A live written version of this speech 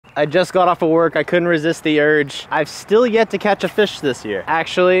I just got off of work. I couldn't resist the urge. I've still yet to catch a fish this year.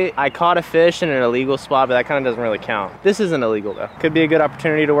 Actually, I caught a fish in an illegal spot, but that kind of doesn't really count. This isn't illegal though. Could be a good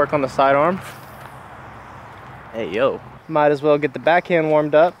opportunity to work on the sidearm. Hey, yo. Might as well get the backhand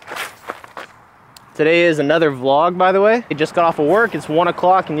warmed up. Today is another vlog, by the way. I just got off of work. It's 1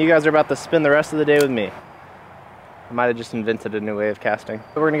 o'clock and you guys are about to spend the rest of the day with me. I might have just invented a new way of casting.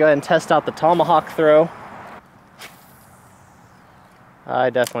 We're gonna go ahead and test out the tomahawk throw. I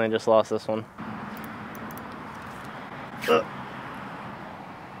definitely just lost this one. Ugh.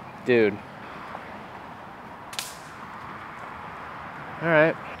 Dude. All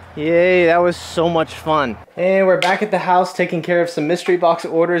right. Yay, that was so much fun. And we're back at the house taking care of some mystery box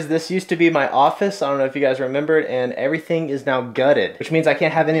orders. This used to be my office. I don't know if you guys remember it, and everything is now gutted, which means I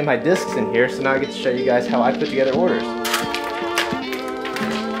can't have any of my discs in here. So now I get to show you guys how I put together orders.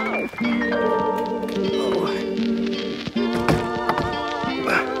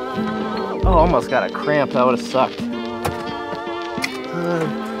 Oh, almost got a cramp. That would have sucked.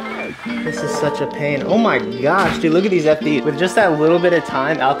 This is such a pain. Oh my gosh, dude, look at these FDs. With just that little bit of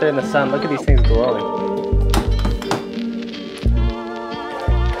time out there in the sun, look at these things glowing.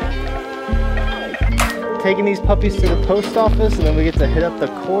 Taking these puppies to the post office, and then we get to hit up the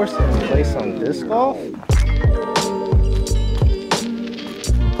course and play some disc golf.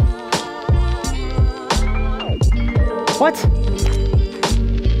 What?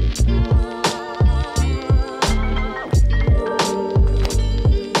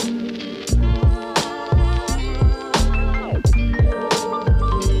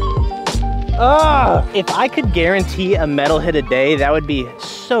 If I could guarantee a metal hit a day, that would be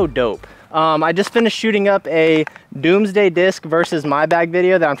so dope. I just finished shooting up a doomsday disc versus my bag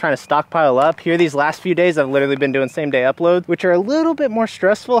video that I'm trying to stockpile up. Here these last few days I've literally been doing same day uploads, which are a little bit more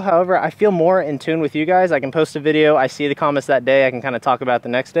stressful. However, I feel more in tune with you guys. I can post a video, I see the comments that day, I can kind of talk about it the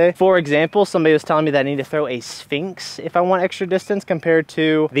next day. For example, somebody was telling me that I need to throw a Sphinx if I want extra distance compared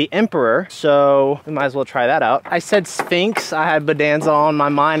to the Emperor, so we might as well try that out. I said Sphinx, I had Bonanza on my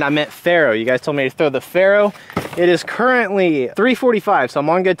mind, I meant Pharaoh. You guys told me to throw the Pharaoh. It is currently 3:45, so I'm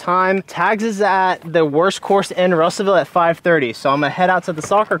on good time. Tags is at the worst course in Russellville at 5:30, so I'm gonna head out to the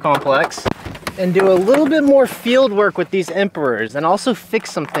soccer complex and do a little bit more field work with these Emperors and also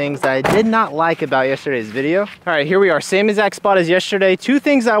fix some things that I did not like about yesterday's video. All right, here we are, same exact spot as yesterday. Two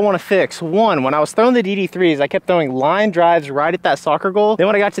things I want to fix. One, when I was throwing the DD3s, I kept throwing line drives right at that soccer goal. Then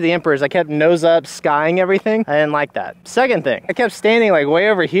when I got to the Emperors, I kept nose up, skying everything. I didn't like that. Second thing, I kept standing like way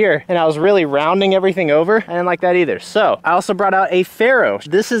over here and I was really rounding everything over. I didn't like that either. So I also brought out a Pharaoh.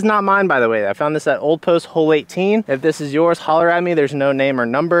 This is not mine, by the way. I found this at Old Post Hole 18. If this is yours, holler at me. There's no name or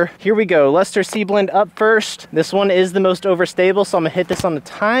number. Here we go. Lester C-Blend up first. This one is the most overstable, so I'm gonna hit this on the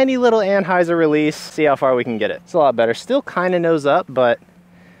tiny little Anheuser release, see how far we can get it. It's a lot better. Still kind of nose up, but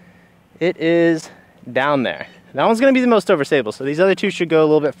it is down there. That one's gonna be the most overstable, so these other two should go a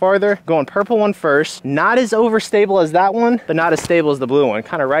little bit farther. Going purple one first. Not as overstable as that one, but not as stable as the blue one.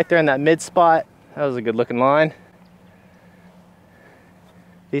 Kind of right there in that mid spot. That was a good looking line.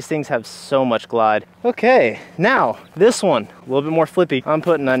 These things have so much glide. Okay, now this one, a little bit more flippy. I'm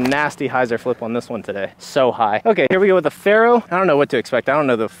putting a nasty hyzer flip on this one today. So high. Okay, here we go with the Pharaoh. I don't know what to expect. I don't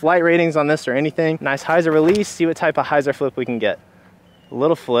know the flight ratings on this or anything. Nice hyzer release. See what type of hyzer flip we can get. A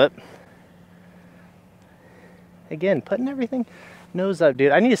little flip. Again, putting everything nose up,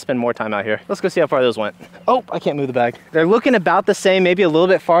 dude. I need to spend more time out here. Let's go see how far those went. Oh, I can't move the bag. They're looking about the same, maybe a little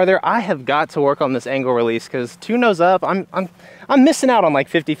bit farther. I have got to work on this angle release because two nose up, I'm missing out on like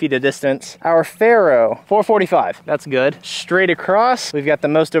 50 feet of distance. Our Pharaoh, 445. That's good. Straight across, we've got the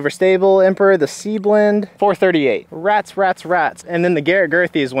most overstable Emperor, the C-Blend, 438. Rats, rats, rats. And then the Garrett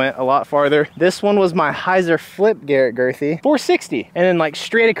Girthies went a lot farther. This one was my hyzer flip Garrett Girthy, 460. And then like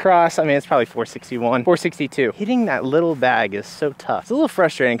straight across, I mean, it's probably 461, 462. Hitting that little bag is so tough. It's a little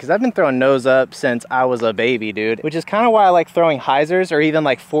frustrating because I've been throwing nose up since I was a baby, dude, which is kind of why I like throwing hyzers or even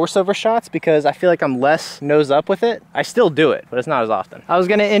like force over shots, because I feel like I'm less nose up with it. I still do it, but it's not as often. I was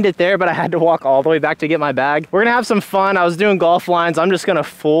gonna end it there, but I had to walk all the way back to get my bag. We're gonna have some fun. I was doing golf lines. I'm just gonna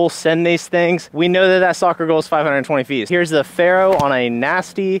full send these things. We know that that soccer goal is 520 feet. Here's the Pharaoh on a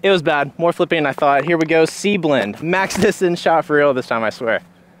nasty. It was bad, more flipping than I thought. Here we go, C-Blend. Max distance shot for real this time, I swear.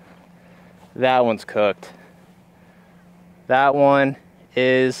 That one's cooked. That one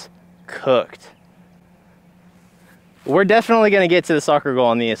is cooked. We're definitely gonna get to the soccer goal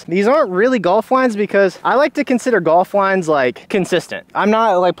on these. These aren't really golf lines because I like to consider golf lines like consistent. I'm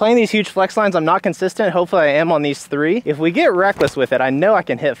not like playing these huge flex lines, I'm not consistent. Hopefully I am on these three. If we get reckless with it, I know I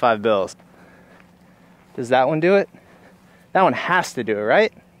can hit 5 bills. Does that one do it? That one has to do it,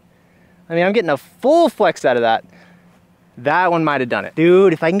 right? I mean, I'm getting a full flex out of that. That one might have done it.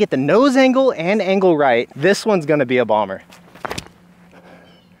 Dude, if I can get the nose angle and angle right, this one's gonna be a bomber.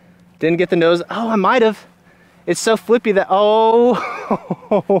 Didn't get the nose. Oh, I might have. It's so flippy that,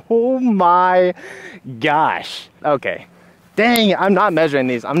 oh my gosh. Okay. Dang, I'm not measuring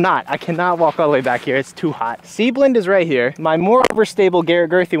these. I'm not. I cannot walk all the way back here. It's too hot. C-blend is right here. My more overstable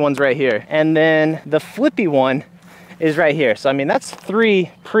Garrett girthy one's right here. And then the flippy one is right here. So, I mean, that's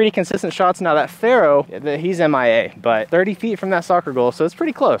 3 pretty consistent shots. Now that Pharaoh, he's MIA, but 30 feet from that soccer goal, so it's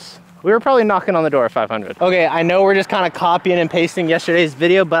pretty close. We were probably knocking on the door at 500. Okay, I know we're just kind of copying and pasting yesterday's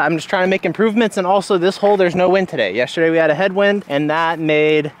video, but I'm just trying to make improvements. And also this hole, there's no wind today. Yesterday we had a headwind and that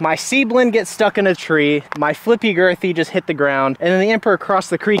made my C-blend get stuck in a tree. My flippy girthy just hit the ground, and then the Emperor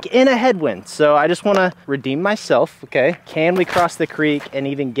crossed the creek in a headwind. So I just want to redeem myself, okay? Can we cross the creek and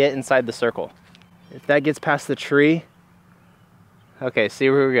even get inside the circle? If that gets past the tree, okay,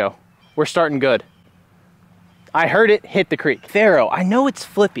 see where we go. We're starting good. I heard it hit the creek. Pharaoh, I know it's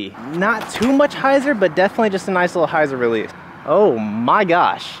flippy. Not too much hyzer, but definitely just a nice little hyzer release. Oh my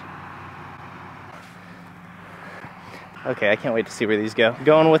gosh. Okay, I can't wait to see where these go.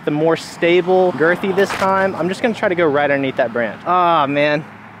 Going with the more stable girthy this time. I'm just gonna try to go right underneath that branch. Ah, man.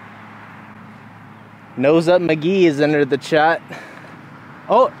 Nose Up McGee is under the chat.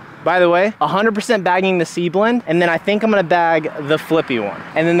 Oh, by the way, 100% bagging the C-blend, and then I think I'm gonna bag the flippy one.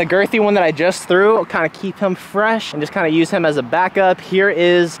 And then the girthy one that I just threw, I'll kind of keep him fresh and just kind of use him as a backup. Here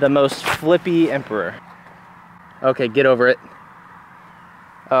is the most flippy Emperor. Okay, get over it.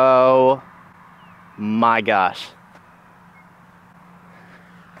 Oh my gosh.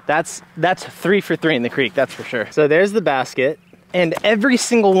 That's 3 for 3 in the creek, that's for sure. So there's the basket, and every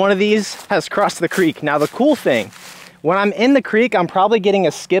single one of these has crossed the creek. Now the cool thing, when I'm in the creek, I'm probably getting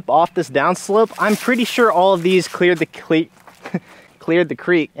a skip off this downslope. I'm pretty sure all of these cleared the creek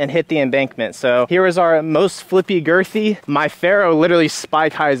and hit the embankment. So here is our most flippy girthy. My Pharaoh literally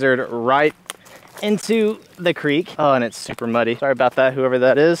spike hyzered right into the creek. Oh, and it's super muddy. Sorry about that, whoever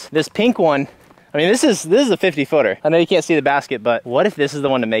that is. This pink one, I mean, this is a 50 footer. I know you can't see the basket, but what if this is the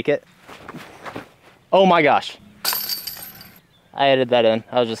one to make it? Oh my gosh. I added that in.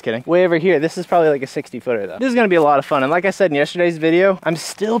 I was just kidding. Way over here, this is probably like a 60 footer though. This is gonna be a lot of fun. And like I said in yesterday's video, I'm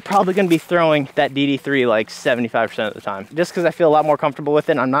still probably gonna be throwing that DD3 like 75% of the time. Just because I feel a lot more comfortable with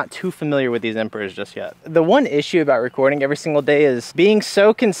it. I'm not too familiar with these Emperors just yet. The one issue about recording every single day is being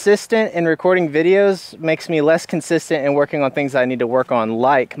so consistent in recording videos makes me less consistent in working on things that I need to work on,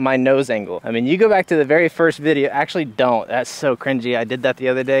 like my nose angle. I mean, you go back to the very first video, actually don't. That's so cringy. I did that the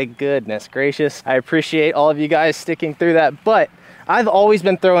other day. Goodness gracious. I appreciate all of you guys sticking through that, but I've always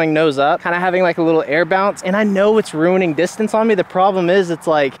been throwing nose up, kind of having like a little air bounce, and I know it's ruining distance on me. The problem is it's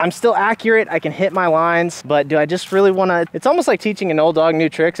like, I'm still accurate, I can hit my lines, but do I just really want to, it's almost like teaching an old dog new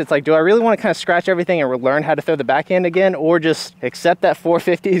tricks. It's like, do I really want to kind of scratch everything and learn how to throw the backhand again, or just accept that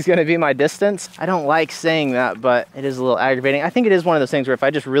 450 is going to be my distance? I don't like saying that, but it is a little aggravating. I think it is one of those things where if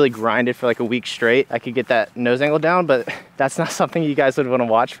I just really grinded for like a week straight, I could get that nose angle down, but that's not something you guys would want to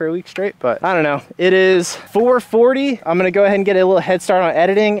watch for a week straight. But I don't know. It is 4:40. I'm going to go ahead and get a little head start on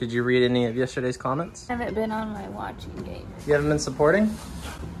editing. Did you read any of yesterday's comments? I haven't been on my watching game. You haven't been supporting?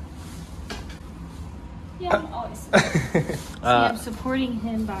 Yeah, I'm always supporting. I'm supporting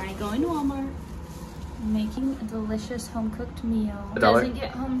him by going to Walmart, making a delicious home-cooked meal. Doesn't get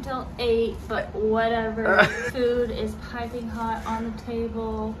home till 8, but whatever. Food is piping hot on the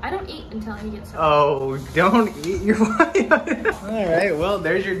table. I don't eat until he gets home. Oh, don't eat your wife. All right, well,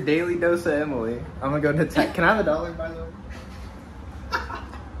 there's your daily dose of Emily. I'm gonna go to tech. Can I have $1, by the way?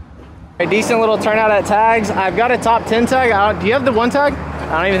 A decent little turnout at tags. I've got a top 10 tag. Do you have the one tag?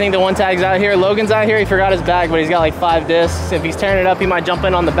 I don't even think the one tag's out here. Logan's out here. He forgot his bag, but he's got like 5 discs. If he's tearing it up, he might jump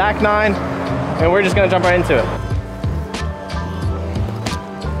in on the back 9, and we're just gonna jump right into it.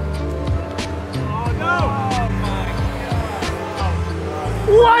 Oh no! Oh my God!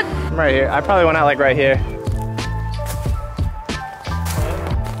 What? I'm right here. I probably went out like right here.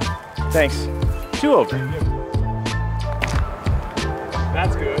 Thanks. 2 over.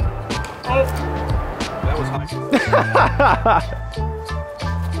 That's good. Oh, that was high.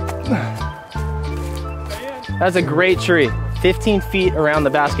 That's a great tree. 15 feet around the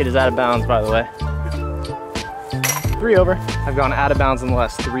basket is out of bounds, by the way. 3 over. I've gone out of bounds in the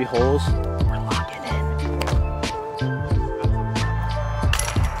last 3 holes. We're locking in.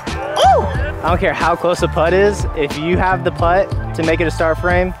 Oh! I don't care how close a putt is. If you have the putt to make it a star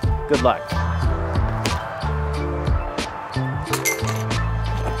frame, good luck.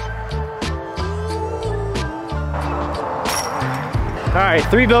 All right,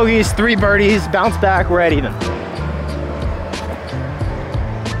 3 bogeys, 3 birdies, bounce back, we're at even.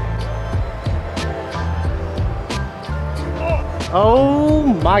 Oh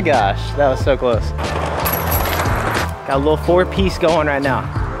my gosh, that was so close. Got a little 4-piece going right now.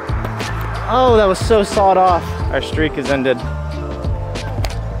 Oh, that was so sawed off. Our streak is ended.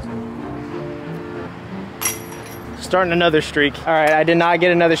 Starting another streak. All right, I did not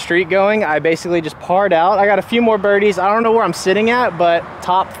get another streak going. I basically just parred out. I got a few more birdies. I don't know where I'm sitting at, but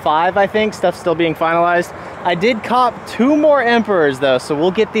top 5, I think. Stuff's still being finalized. I did cop 2 more Emperors though, so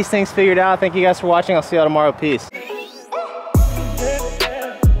we'll get these things figured out. Thank you guys for watching. I'll see y'all tomorrow. Peace.